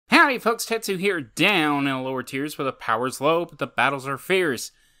Howdy folks, Tetsu here, down in the lower tiers where the power's low, but the battles are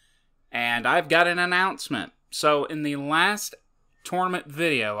fierce. And I've got an announcement. So in the last tournament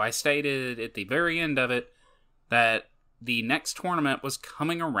video, I stated at the very end of it that the next tournament was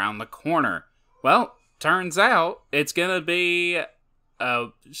coming around the corner. Well, turns out it's going to be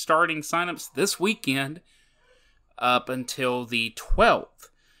starting signups this weekend up until the 12th.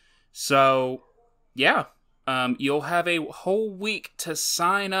 So, yeah. You'll have a whole week to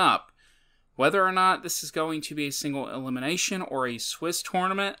sign up. Whether or not this is going to be a single elimination or a Swiss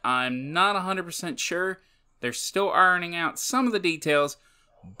tournament, I'm not 100% sure. They're still ironing out some of the details.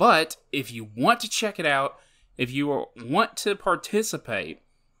 But if you want to check it out, if you want to participate,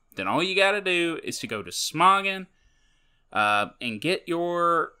 then all you got to do is to go to Smoggin and get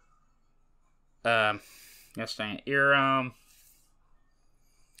your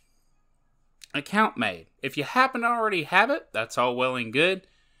account made. If you happen to already have it, that's all well and good.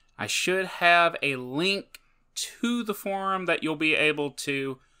 I should have a link to the forum that you'll be able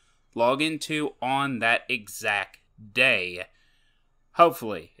to log into on that exact day.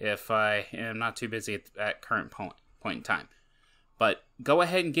 Hopefully, if I am not too busy at that current point in time. But go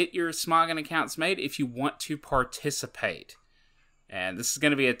ahead and get your Smoggin accounts made if you want to participate. And this is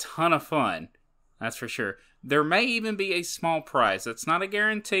going to be a ton of fun. That's for sure. There may even be a small prize. That's not a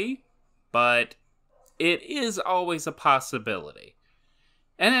guarantee, but it is always a possibility.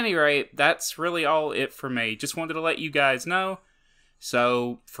 At any rate, that's really all it for me. Just wanted to let you guys know.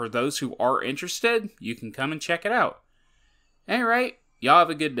 So, for those who are interested, you can come and check it out. At any rate, y'all have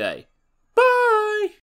a good day.